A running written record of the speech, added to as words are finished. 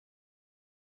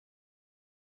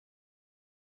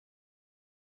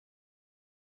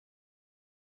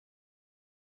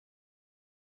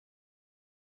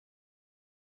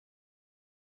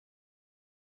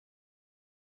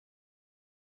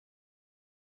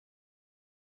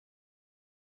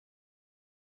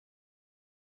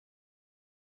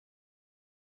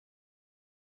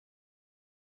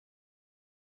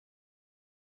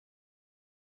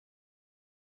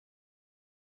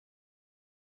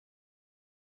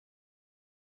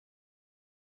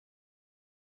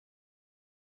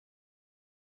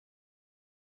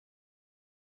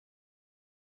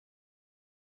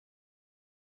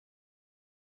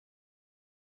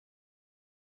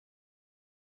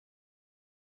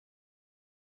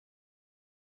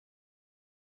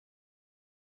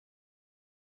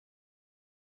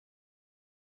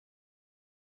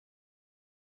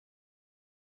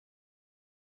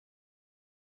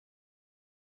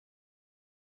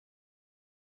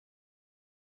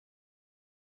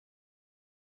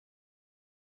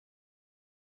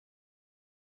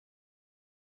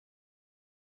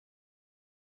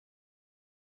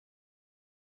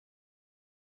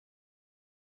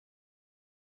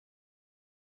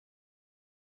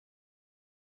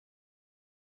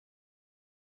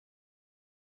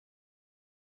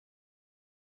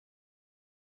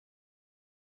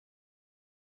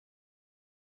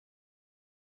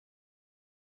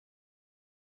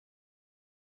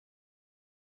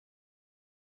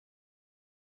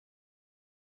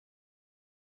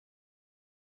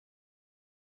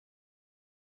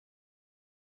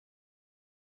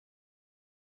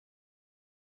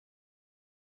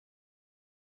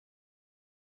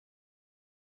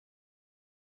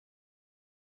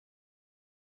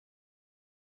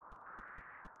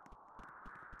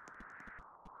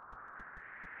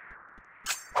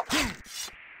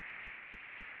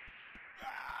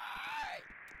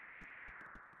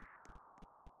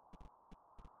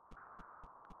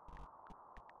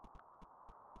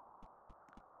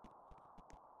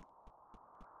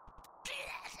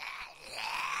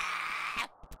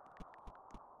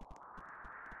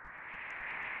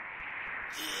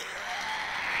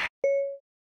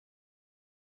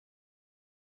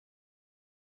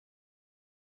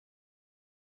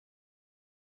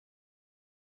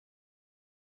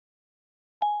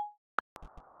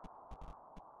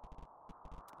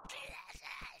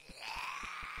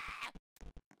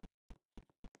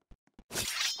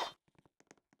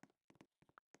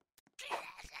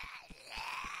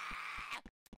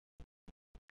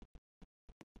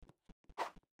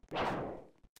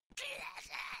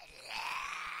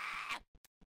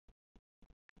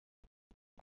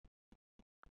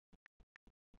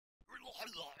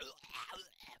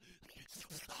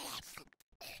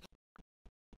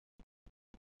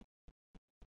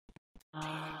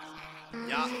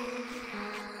Y'all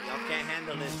can't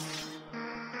handle this.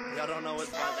 Y'all don't know what's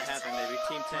about to happen, baby.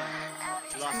 Team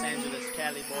 10, Los Angeles,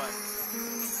 Cali boy.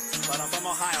 But I'm from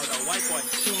Ohio, though, white boy.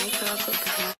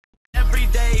 Every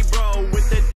day, bro, with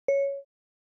the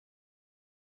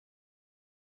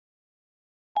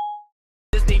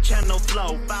Disney Channel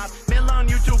flow. 5 mil on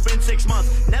YouTube in 6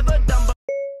 months. Never done but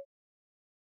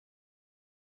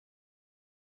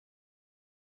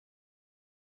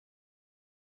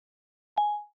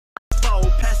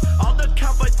past all the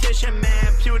competition,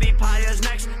 man. PewDiePie is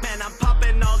next, man. I'm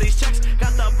popping all these checks.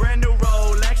 Got the brand new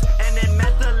Rolex, and then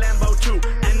met the Lambo too.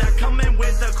 And they're coming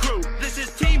with the crew. This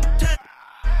is Team 10.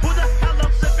 Who the hell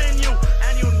are flipping you?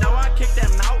 And you know I kick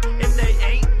them out if they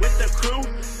ain't with the crew.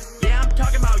 Yeah, I'm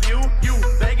talking about you. You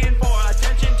begging for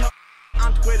attention to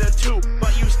on Twitter too,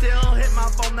 but you still hit my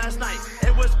phone last night.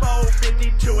 It was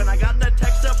 4:52, and I got the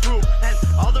text approved, and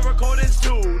all the recordings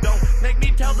too. Don't make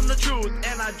me tell them the truth.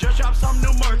 And I just dropped some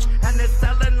new merch, and it's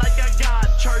selling like a god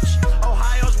church.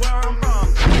 Ohio's where I'm from.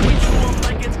 We chew 'em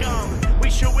like it's gum. We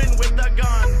shooin' with the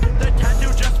gun. The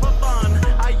tattoo just for fun.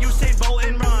 I use Usain Bolt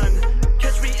and run.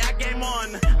 Catch me at game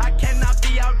 1. I cannot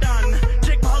be outdone.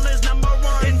 Jake Paul is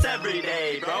 #1. It's every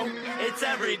day, bro. It's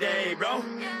every day, bro.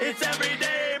 It's every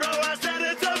day, bro. I said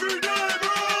it's every day,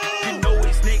 bro. You know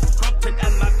it's Nick Crompton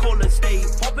and my collars stay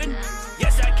poppin'.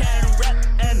 Yes, I can rap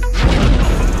and I'm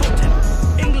not forgotten.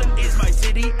 England is my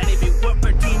city, and if it weren't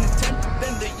for Team 10,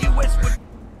 then the US would.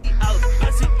 I'll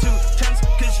pass it to Chance,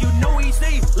 cause you know he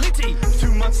stay litty.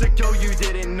 2 months ago you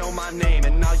didn't know my name,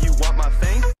 and now you want my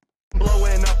fame.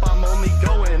 Blowing up, I'm only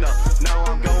going up. Now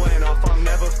I'm going off, I'm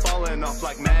never falling off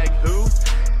like Mag who?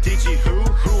 DG who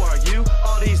are you?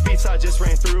 All these beats I just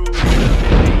ran through.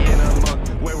 In a month,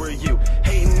 where were you?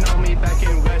 Hating on me back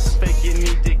in West, fake, you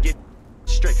need to get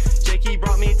straight. Jakey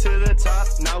brought me to the top,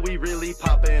 now we really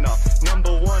popping off.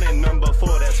 #1 and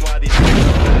 #4, that's why these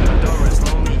door is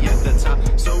lonely at the top.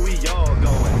 So we all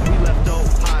going, we left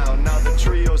Ohio, now the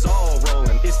trio's all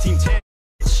rolling. It's Team 10,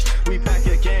 we back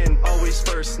again, always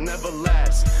first, never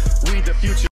last. We the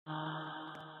future.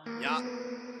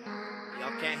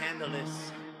 Y'all can't handle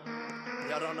this.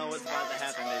 Y'all don't know what's about to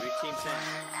happen, baby. Team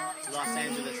 10, Los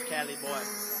Angeles, Cali boy.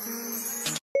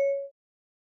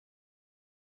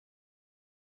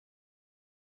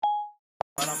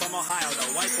 But I'm from Ohio,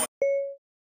 though, white boy.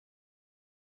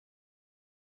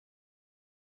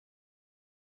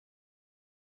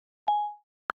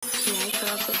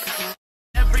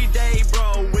 Every day,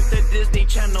 bro, with the Disney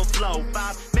Channel flow.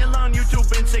 5 mil on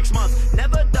YouTube in 6 months.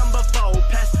 Never done before.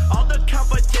 Past all the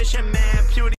competition, man.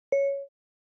 PewDiePie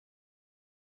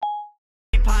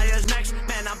is next,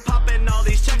 man. I'm popping all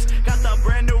these checks. Got the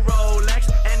brand new Rolex,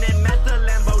 and then met the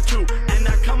Lambo too. And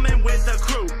they're coming with the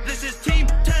crew. This is Team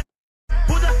 10.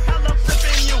 Who the hell are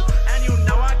flipping you? And you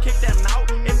know I kick them out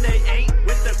if they ain't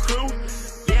with the crew.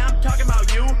 Yeah, I'm talking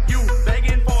about you. You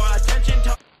begging for attention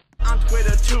to on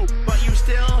Twitter too, but you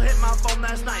still hit my phone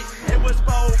last night. It was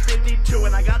 4:52,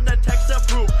 and I got the text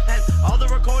approved, and all the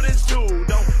recordings too.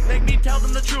 Don't make me tell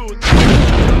them the truth.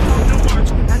 Some new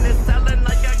merch, and it's selling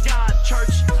like a god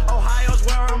church. Ohio's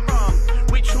where I'm from.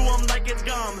 We chew 'em like it's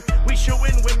gum. We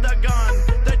shooin' with the gun.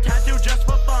 The tattoo just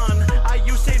for fun. I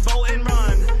use Usain Bolt and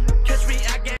run. Catch me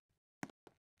at game.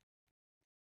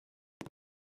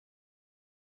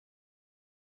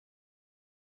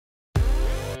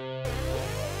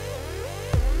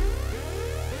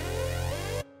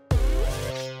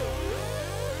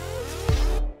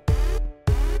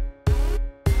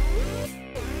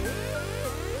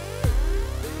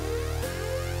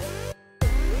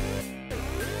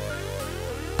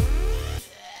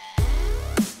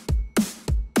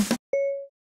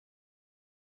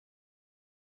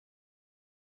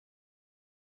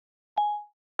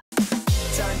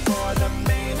 Time for the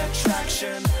main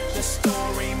attraction. The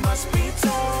story must be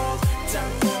told.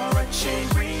 Time for a chain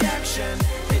reaction.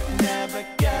 It never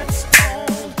gets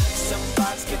old. Some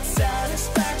bots get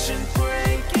satisfaction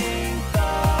breaking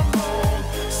the mold.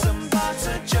 Some bots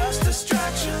are just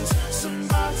distractions. Some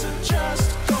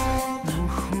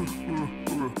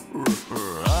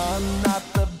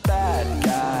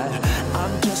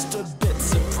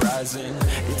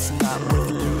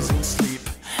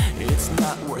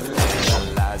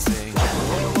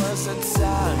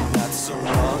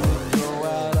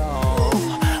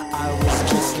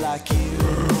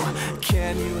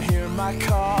my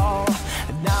call.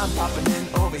 Now I'm popping in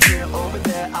over here, over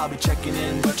there. I'll be checking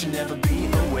in, but you'll never be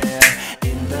aware.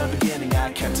 In the beginning I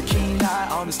kept a keen eye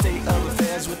on the state of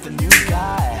affairs with the new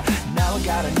guy. Now I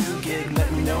got a new gig, let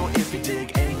me know if you dig.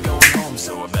 Ain't going home,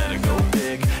 so I better go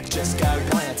big. Just gotta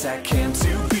glance at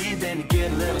Cam2B, then you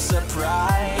get a little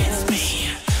surprise. It's me.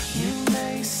 You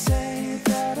may say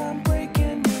that I'm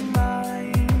breaking your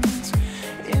mind.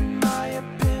 In my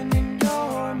opinion,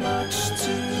 you're much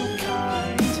too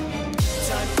kind.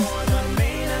 Time for the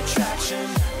main attraction.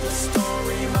 The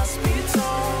story must be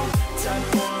told. Time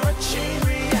for a chain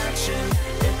reaction.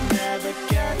 It never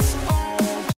gets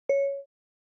old.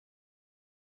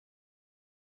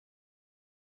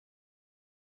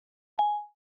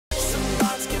 Some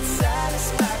thoughts get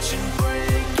satisfaction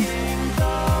breaking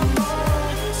the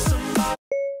mold. Some thoughts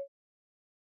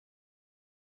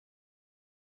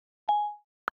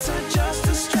are just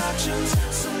distractions.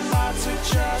 Some thoughts are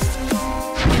just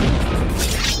gold.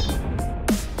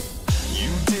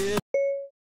 You did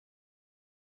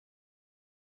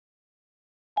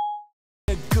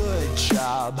a good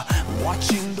job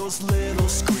watching those little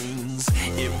screens.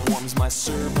 It warms my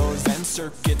servos and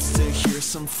circuits to hear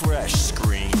some fresh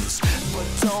screams. But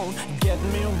don't get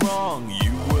me wrong,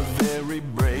 you were very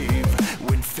brave.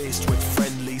 When faced with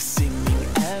friendly singing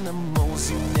animals,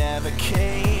 you never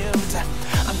caved.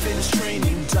 I'm finished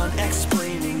training, done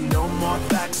explaining. No more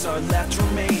facts are left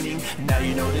remaining. Now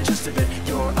you know the gist of it,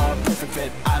 you're a perfect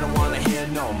fit. I don't wanna hear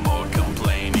no more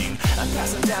complaining. I'm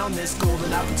passing down this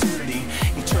golden opportunity.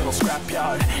 Eternal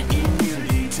scrapyard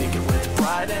immunity. Take it with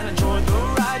pride and enjoy the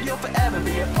ride. You'll forever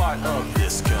be a part of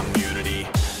this community.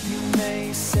 You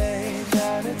may say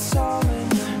that it's all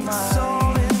in your mind. It's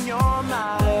all in your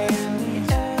mind. But in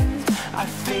the end, I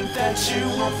think that you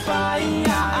will find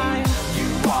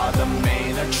you are the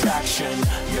main attraction.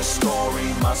 Your story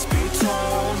must be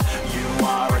told. You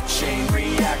are a chain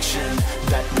reaction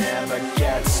that never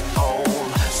gets old.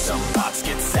 Some thoughts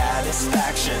get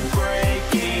satisfaction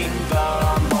breaking the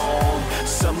mold.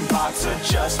 Some thoughts are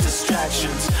just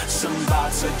distractions. Some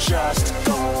thoughts are just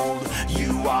gold.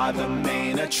 You are the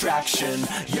main attraction.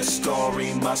 Your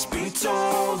story must be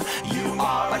told. You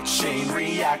are a chain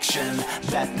reaction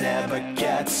that never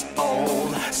gets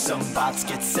old. Some thoughts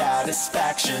get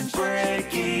satisfaction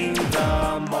breaking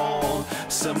the mold.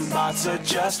 Some thoughts are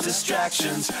just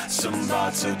distractions. Some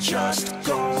thoughts are just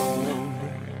gold.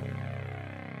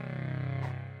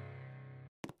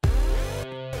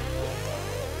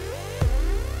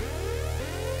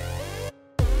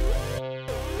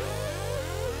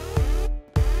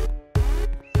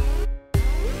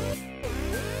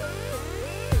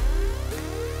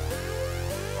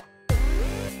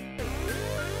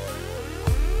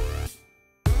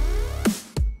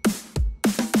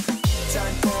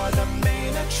 Time for the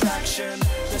main attraction.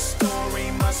 The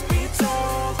story must be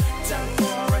told. Time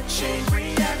for a chain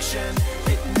reaction.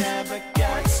 It never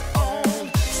gets old.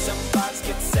 Some thoughts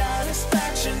get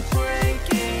satisfaction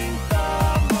breaking the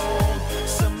mold.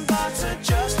 Some thoughts are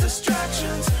just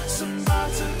distractions. Some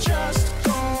thoughts are just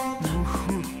gold.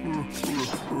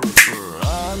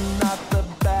 I'm not the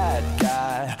bad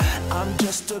guy. I'm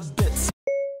just a bit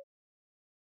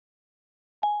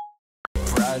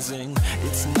surprising.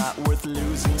 It's not worth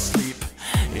losing sleep.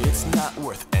 It's not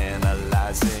worth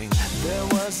analyzing. There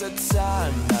was a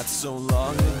time not so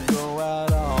long ago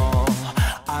at all.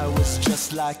 I was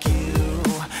just like you.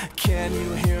 Can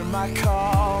you hear my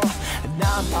call?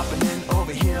 Now I'm popping in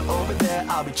over here, over there.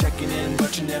 I'll be checking in,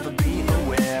 but you'll never be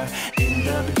aware. In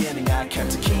the beginning I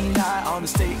kept a keen eye on the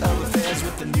state of affairs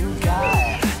with the new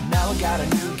guy. Now I got a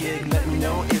new gig, let me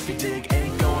know if you dig.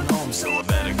 Ain't going home, so I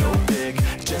better go big.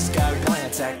 Just gotta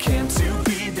glance at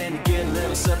Cam2B, then you get a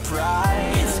little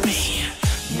surprise. It's me.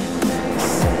 You may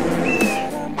say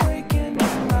that I'm breaking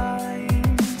your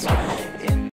mind.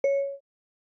 In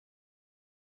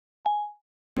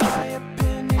my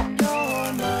opinion,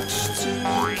 you're much too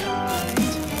kind.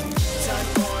 Time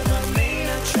for the main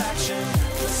attraction.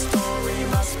 The story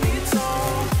must be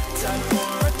told. Time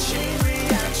for a chain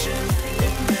reaction.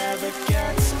 It never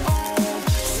gets old.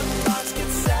 Some thoughts get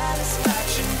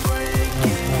satisfaction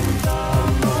breaking the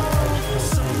mold.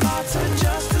 Some thoughts are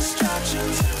just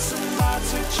distractions. Some thoughts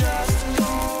are just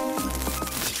gold.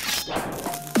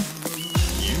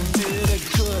 You did a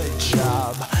good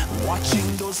job watching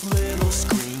those little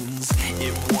screens.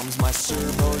 It warms my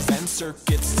servos and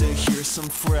circuits to hear some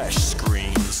fresh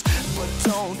screams. But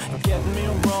don't get me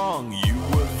wrong, you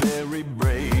were very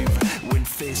brave. When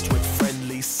faced with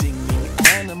friendly singing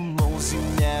animals, you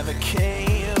never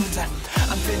caved.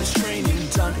 I'm finished training,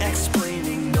 done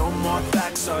explaining. No more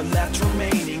facts are left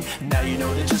remaining. Now you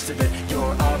know the gist of it,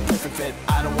 you're a perfect fit.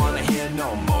 I don't wanna hear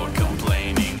no more complaints.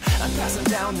 passing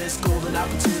down this golden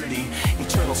opportunity.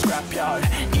 Eternal scrapyard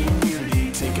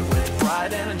immunity. Take it with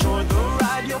pride and enjoy the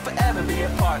ride. You'll forever be a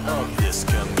part of this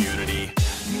community.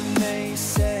 You may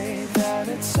say that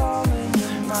it's all in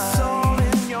your mind. It's all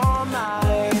in your mind.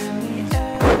 But in the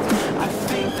end, I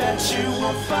think that you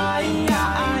will find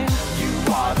you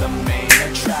are the main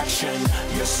attraction.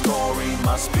 Your story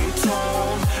must be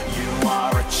told. You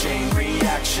are a chain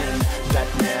reaction that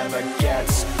never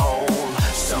gets old.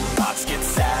 Some bots get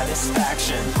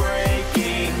satisfaction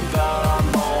breaking the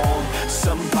mold.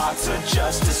 Some bots are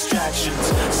just distractions.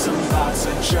 Some bots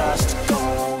are just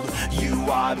gold. You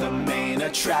are the main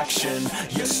attraction.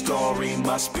 Your story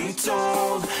must be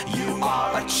told. You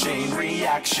are a chain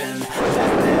reaction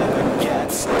that never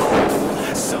gets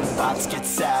old. Some bots get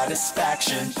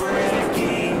satisfaction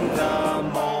breaking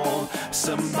the mold.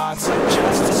 Some bots are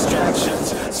just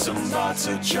distractions. Some bots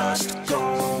are just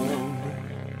gold.